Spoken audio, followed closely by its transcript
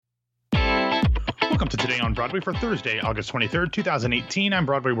Welcome to Today on Broadway for Thursday, August 23rd, 2018. I'm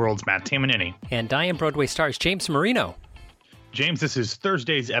Broadway World's Matt Tamanini. And I am Broadway Stars James Marino. James, this is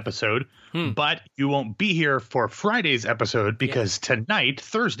Thursday's episode, but you won't be here for Friday's episode because tonight,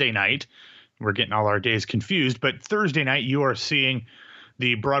 Thursday night, we're getting all our days confused, but Thursday night you are seeing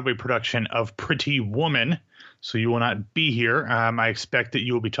the Broadway production of Pretty Woman, so you will not be here. I expect that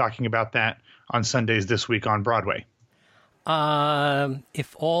you will be talking about that on Sundays this week on Broadway.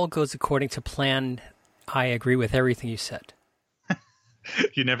 If all goes according to plan, I agree with everything you said.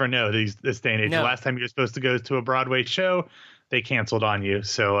 You never know this day and age. No. The last time you were supposed to go to a Broadway show, they canceled on you.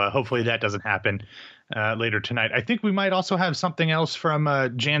 So hopefully that doesn't happen later tonight. I think we might also have something else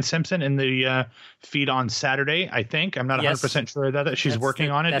from Jan Simpson in the feed on Saturday, I think. I'm not 100% sure that she's working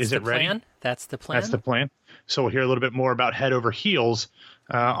on it. Is it ready? That's the plan. That's the plan. So we'll hear a little bit more about Head Over Heels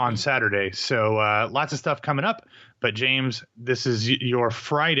on Saturday. So lots of stuff coming up. But James, this is your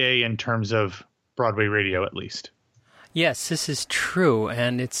Friday in terms of Broadway radio, at least. Yes, this is true.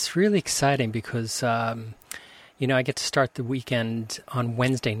 And it's really exciting because, I get to start the weekend on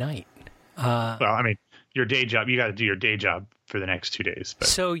Wednesday night. Well, I mean, your day job, you got to do your day job for the next 2 days. But.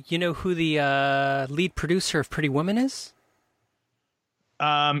 So you know who the lead producer of Pretty Woman is?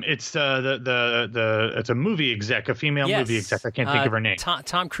 It's it's a movie exec, a female movie exec. I can't think of her name.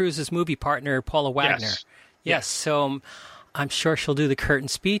 Tom Cruise's movie partner, Paula Wagner. Yes. So I'm sure she'll do the curtain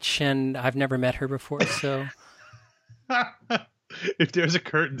speech, and I've never met her before, so. If there's a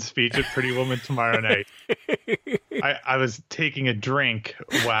curtain speech at Pretty Woman tomorrow night, I was taking a drink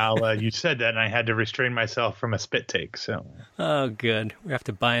while you said that, and I had to restrain myself from a spit take. So. Oh, good. We have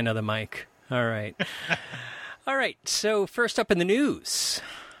to buy another mic. All right. All right. So first up in the news,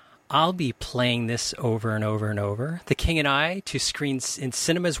 I'll be playing this over and over and over. The King and I to screens in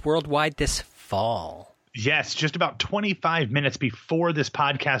cinemas worldwide this fall. Yes, just about 25 minutes before this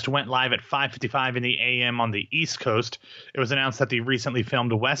podcast went live at 5:55 in the a.m. on the East Coast, it was announced that the recently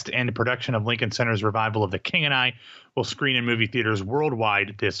filmed West End production of Lincoln Center's revival of The King and I will screen in movie theaters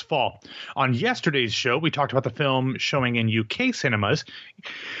worldwide this fall. On yesterday's show, we talked about the film showing in UK cinemas,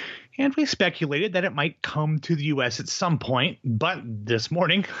 and we speculated that it might come to the U.S. at some point. But this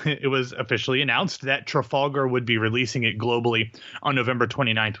morning, it was officially announced that Trafalgar would be releasing it globally on November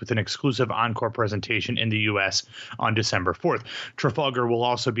 29th with an exclusive encore presentation in the U.S. on December 4th. Trafalgar will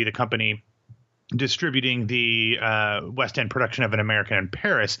also be the company distributing the West End production of An American in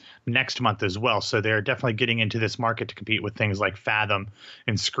Paris next month as well. So they're definitely getting into this market to compete with things like Fathom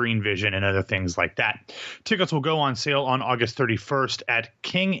and Screen Vision and other things like that. Tickets will go on sale on August 31st at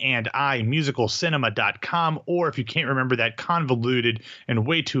kingandimusicalcinema.com, or if you can't remember that convoluted and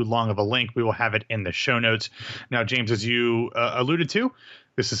way too long of a link, we will have it in the show notes. Now, James, as you alluded to,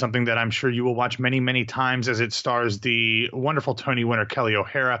 this is something that I'm sure you will watch many, many times, as it stars the wonderful Tony winner Kelly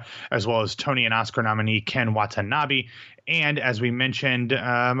O'Hara, as well as Tony and Oscar nominee Ken Watanabe. And as we mentioned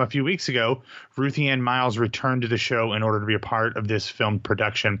a few weeks ago, Ruthie Ann Miles returned to the show in order to be a part of this filmed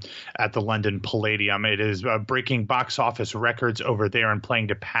production at the London Palladium. It is breaking box office records over there and playing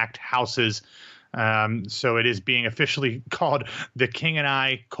to packed houses. So it is being officially called The King and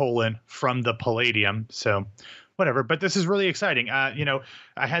I, from the Palladium. So whatever, but this is really exciting. I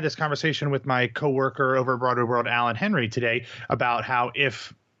had this conversation with my coworker over at Broadway World, Alan Henry, today about how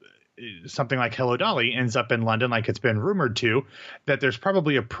if something like Hello Dolly ends up in London, like it's been rumored to, that there's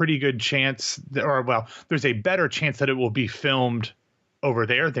probably a pretty good chance there's a better chance that it will be filmed over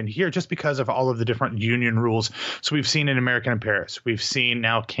there than here, just because of all of the different union rules. So we've seen An American in Paris. We've seen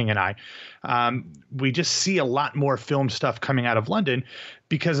now King and I. We just see a lot more film stuff coming out of London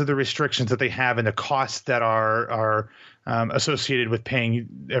because of the restrictions that they have and the costs that are associated with paying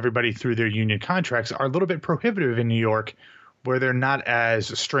everybody through their union contracts are a little bit prohibitive in New York, where they're not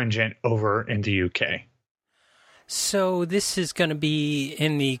as stringent over in the UK. So this is going to be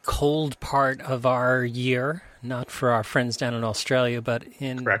in the cold part of our year, not for our friends down in Australia, but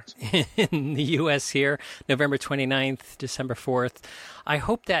in the U.S. here, November 29th, December 4th. I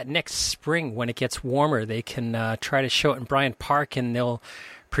hope that next spring, when it gets warmer, they can try to show it in Bryant Park, and they'll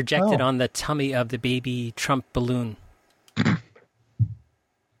project it on the tummy of the baby Trump balloon. I'm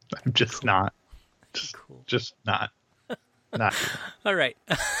just not. Just not. All right.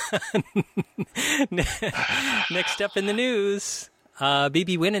 Next up in the news,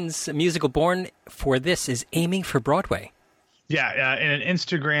 B.B. Winans' musical Born for This is aiming for Broadway. Yeah, in an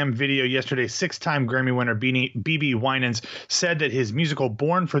Instagram video yesterday, 6-time Grammy winner B.B. Winans said that his musical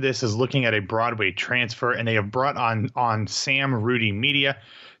Born for This is looking at a Broadway transfer, and they have brought on Sam Rudy Media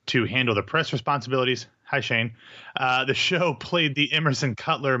to handle the press responsibilities. Hi, Shane. The show played the Emerson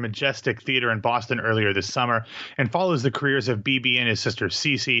Cutler Majestic Theater in Boston earlier this summer and follows the careers of BB and his sister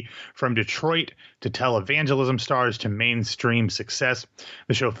Cece from Detroit to televangelism stars to mainstream success.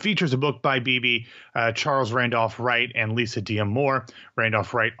 The show features a book by BB, Charles Randolph Wright, and Lisa D'Amour.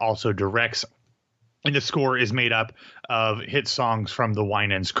 Randolph Wright also directs. And the score is made up of hit songs from the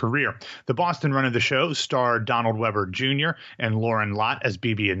Winans' career. The Boston run of the show starred Donald Weber Jr. and Lauren Lott as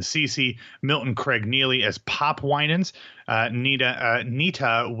BB and Cece, Milton Craig Neely as Pop Winans,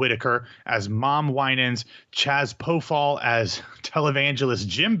 Nita Whitaker as Mom Winans, Chaz Pofall as televangelist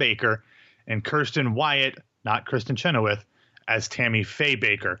Jim Baker, and Kirsten Wyatt, not Kristen Chenoweth, as Tammy Faye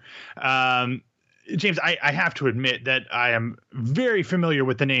Baker. James, I have to admit that I am very familiar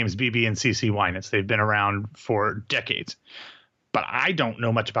with the names BB and CeCe Winans. They've been around for decades, but I don't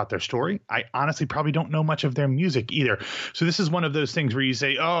know much about their story. I honestly probably don't know much of their music either. So this is one of those things where you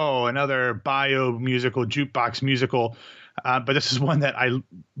say, oh, another bio musical, jukebox musical. But this is one that I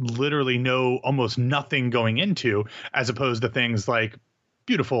literally know almost nothing going into, as opposed to things like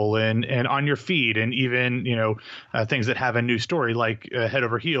Beautiful and On Your Feet, and even things that have a new story like Head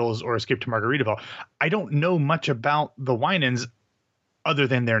Over Heels or Escape to Margaritaville. I don't know much about the Winans other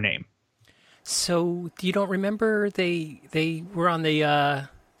than their name. So you don't remember they were on the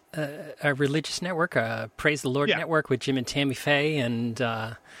a religious network, Praise the Lord network with Jim and Tammy Faye, and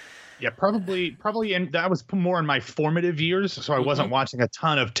yeah, probably, and that was more in my formative years, so I wasn't watching a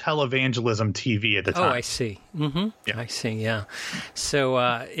ton of televangelism TV at the time. Oh, I see. Mm-hmm. Yeah. I see, yeah. So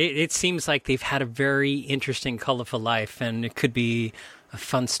it seems like they've had a very interesting, colorful life, and it could be a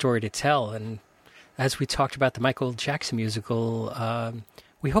fun story to tell. And as we talked about the Michael Jackson musical,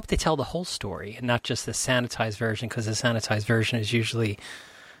 we hope they tell the whole story and not just the sanitized version, because the sanitized version is usually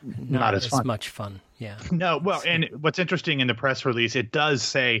not as much fun. Yeah. No, well, and what's interesting in the press release, it does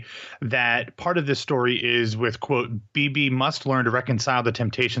say that part of this story is with, quote, BB must learn to reconcile the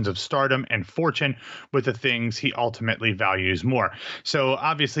temptations of stardom and fortune with the things he ultimately values more. So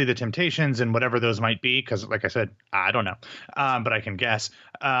obviously the temptations and whatever those might be, because like I said, I don't know, but I can guess.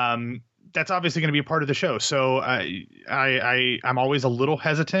 That's obviously going to be a part of the show. So I'm always a little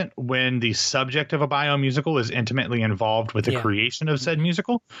hesitant when the subject of a bio musical is intimately involved with the creation of said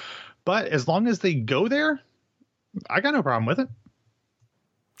musical. But as long as they go there, I got no problem with it.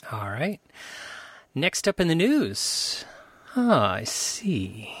 All right. Next up in the news. I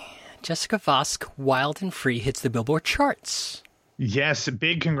see. Jessica Vosk, Wild and Free hits the Billboard charts. Yes,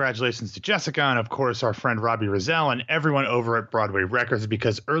 big congratulations to Jessica and, of course, our friend Robbie Rozelle and everyone over at Broadway Records,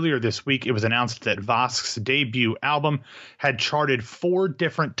 because earlier this week it was announced that Vosk's debut album had charted 4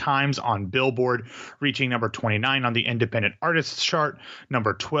 different times on Billboard, reaching number 29 on the Independent Artists chart,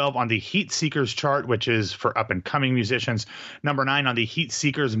 number 12 on the Heat Seekers chart, which is for up-and-coming musicians, number 9 on the Heat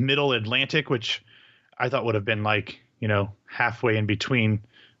Seekers Middle Atlantic, which I thought would have been like, halfway in between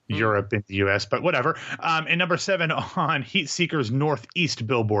Europe and the U.S., but whatever. And number 7 on Heat Seekers Northeast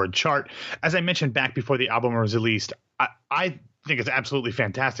Billboard chart. As I mentioned back before the album was released, I think it's absolutely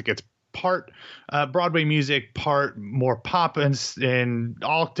fantastic. It's part Broadway music, part more pop, and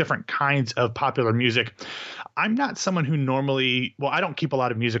all different kinds of popular music. I'm not someone who normally, I don't keep a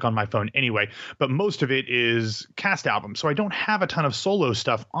lot of music on my phone anyway, but most of it is cast albums. So I don't have a ton of solo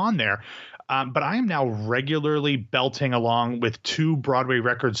stuff on there. But I am now regularly belting along with 2 Broadway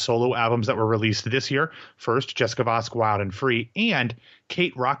Records solo albums that were released this year. First, Jessica Vosk, Wild and Free, and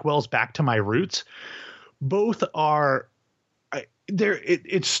Kate Rockwell's Back to My Roots. Both are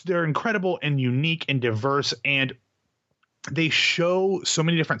they're incredible and unique and diverse, and they show so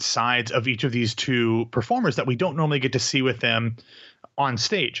many different sides of each of these 2 performers that we don't normally get to see with them on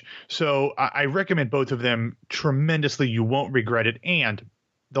stage. So I recommend both of them tremendously. You won't regret it. And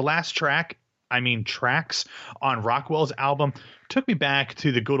the last tracks on Rockwell's album took me back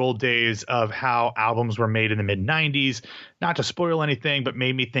to the good old days of how albums were made in the mid 90s. Not to spoil anything, but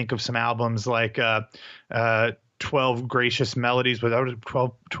made me think of some albums like 12 Gracious Melodies by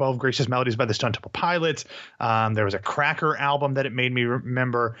the Stone Temple Pilots. There was a Cracker album that it made me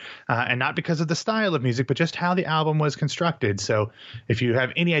remember, and not because of the style of music, but just how the album was constructed. So if you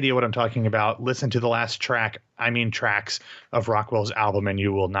have any idea what I'm talking about, listen to the last tracks of Rockwell's album, and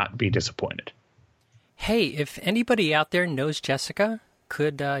you will not be disappointed. Hey, if anybody out there knows Jessica,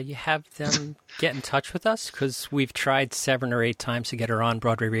 could you have them get in touch with us? Because we've tried 7 or 8 times to get her on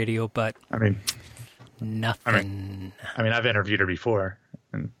Broadway Radio, but nothing. I've interviewed her before.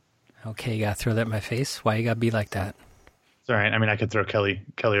 Okay, you got to throw that in my face? Why you got to be like that? It's all right. I could throw Kelly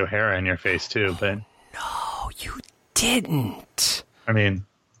O'Hara in your face too, but... No, you didn't.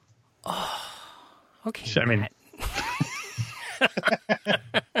 Oh, okay.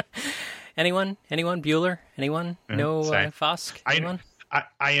 Anyone? Bueller? Anyone? No Fosk? Anyone?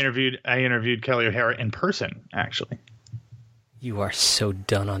 I interviewed Kelly O'Hara in person, actually. You are so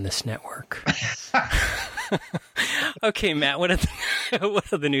done on this network. Okay, Matt,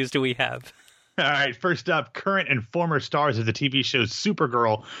 what other news do we have? All right, first up, current and former stars of the TV show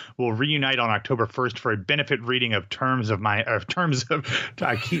Supergirl will reunite on October 1st for a benefit reading of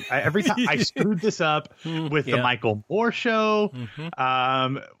every time I screwed this up with the Michael Moore show.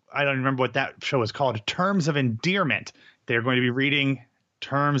 Mm-hmm. I don't remember what that show was called. Terms of Endearment. They're going to be reading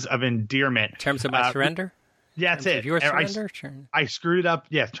Terms of Endearment. Terms of My Surrender? Yeah, that's it. Your surrender? I screwed it up.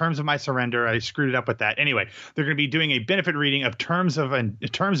 Yes, Terms of My Surrender. I screwed it up with that. Anyway, they're going to be doing a benefit reading of Terms of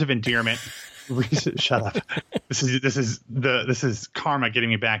Endearment. Shut up. This is karma getting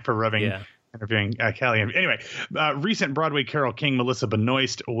me back for interviewing Kelly. Anyway, recent Broadway Carole King Melissa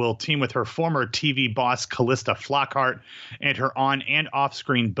Benoist will team with her former TV boss Callista Flockhart and her on and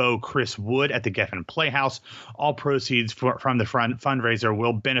off-screen beau Chris Wood at the Geffen Playhouse. All proceeds from the fundraiser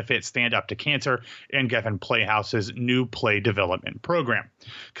will benefit Stand Up to Cancer and Geffen Playhouse's new play development program.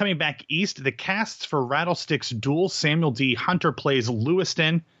 Coming back east, the casts for Rattlestick's dual Samuel D. Hunter plays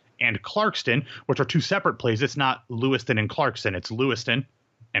Lewiston and Clarkston, which are two separate plays. It's not Lewiston and Clarkston. It's Lewiston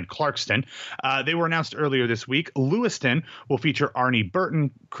and Clarkston. They were announced earlier this week. Lewiston will feature Arnie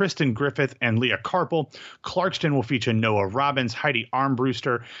Burton, Kristen Griffith, and Leah Carpel. Clarkston will feature Noah Robbins, Heidi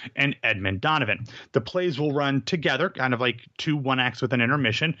Armbruster, and Edmund Donovan. The plays will run together, kind of like two one-acts with an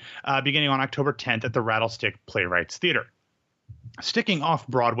intermission, beginning on October 10th at the Rattlestick Playwrights Theater. Sticking off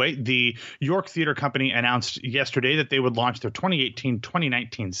Broadway, the York Theater Company announced yesterday that they would launch their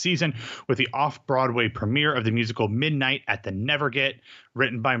 2018-2019 season with the off-Broadway premiere of the musical Midnight at the Never Get,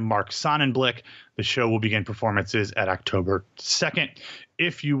 written by Mark Sonnenblick. The show will begin performances at October 2nd.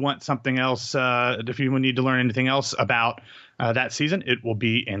 If you want something else, if you need to learn anything else about that season, it will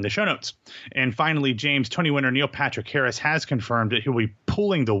be in the show notes. And finally, James, Tony winner Neil Patrick Harris has confirmed that he'll be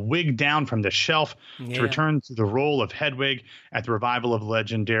pulling the wig down from the shelf to return to the role of Hedwig at the revival of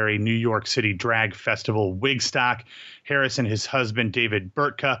legendary New York City drag festival Wigstock. Harris and his husband, David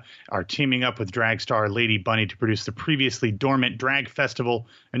Burtka, are teaming up with drag star Lady Bunny to produce the previously dormant drag festival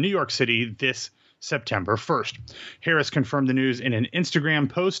in New York City this September 1st. Harris confirmed the news in an Instagram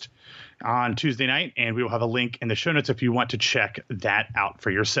post on Tuesday night, and we will have a link in the show notes if you want to check that out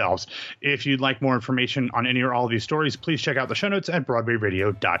for yourselves. If you'd like more information on any or all of these stories, please check out the show notes at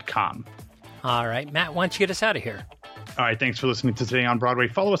BroadwayRadio.com. All right, Matt, why don't you get us out of here? All right, thanks for listening to Today on Broadway.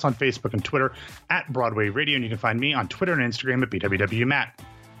 Follow us on Facebook and Twitter at Broadway Radio, and you can find me on Twitter and Instagram at BWWMatt.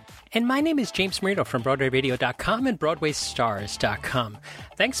 And my name is James Marino from BroadwayRadio.com and BroadwayStars.com.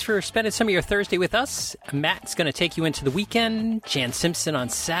 Thanks for spending some of your Thursday with us. Matt's going to take you into the weekend. Jan Simpson on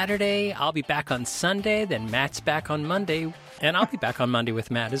Saturday. I'll be back on Sunday. Then Matt's back on Monday. And I'll be back on Monday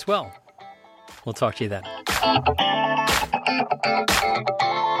with Matt as well. We'll talk to you then.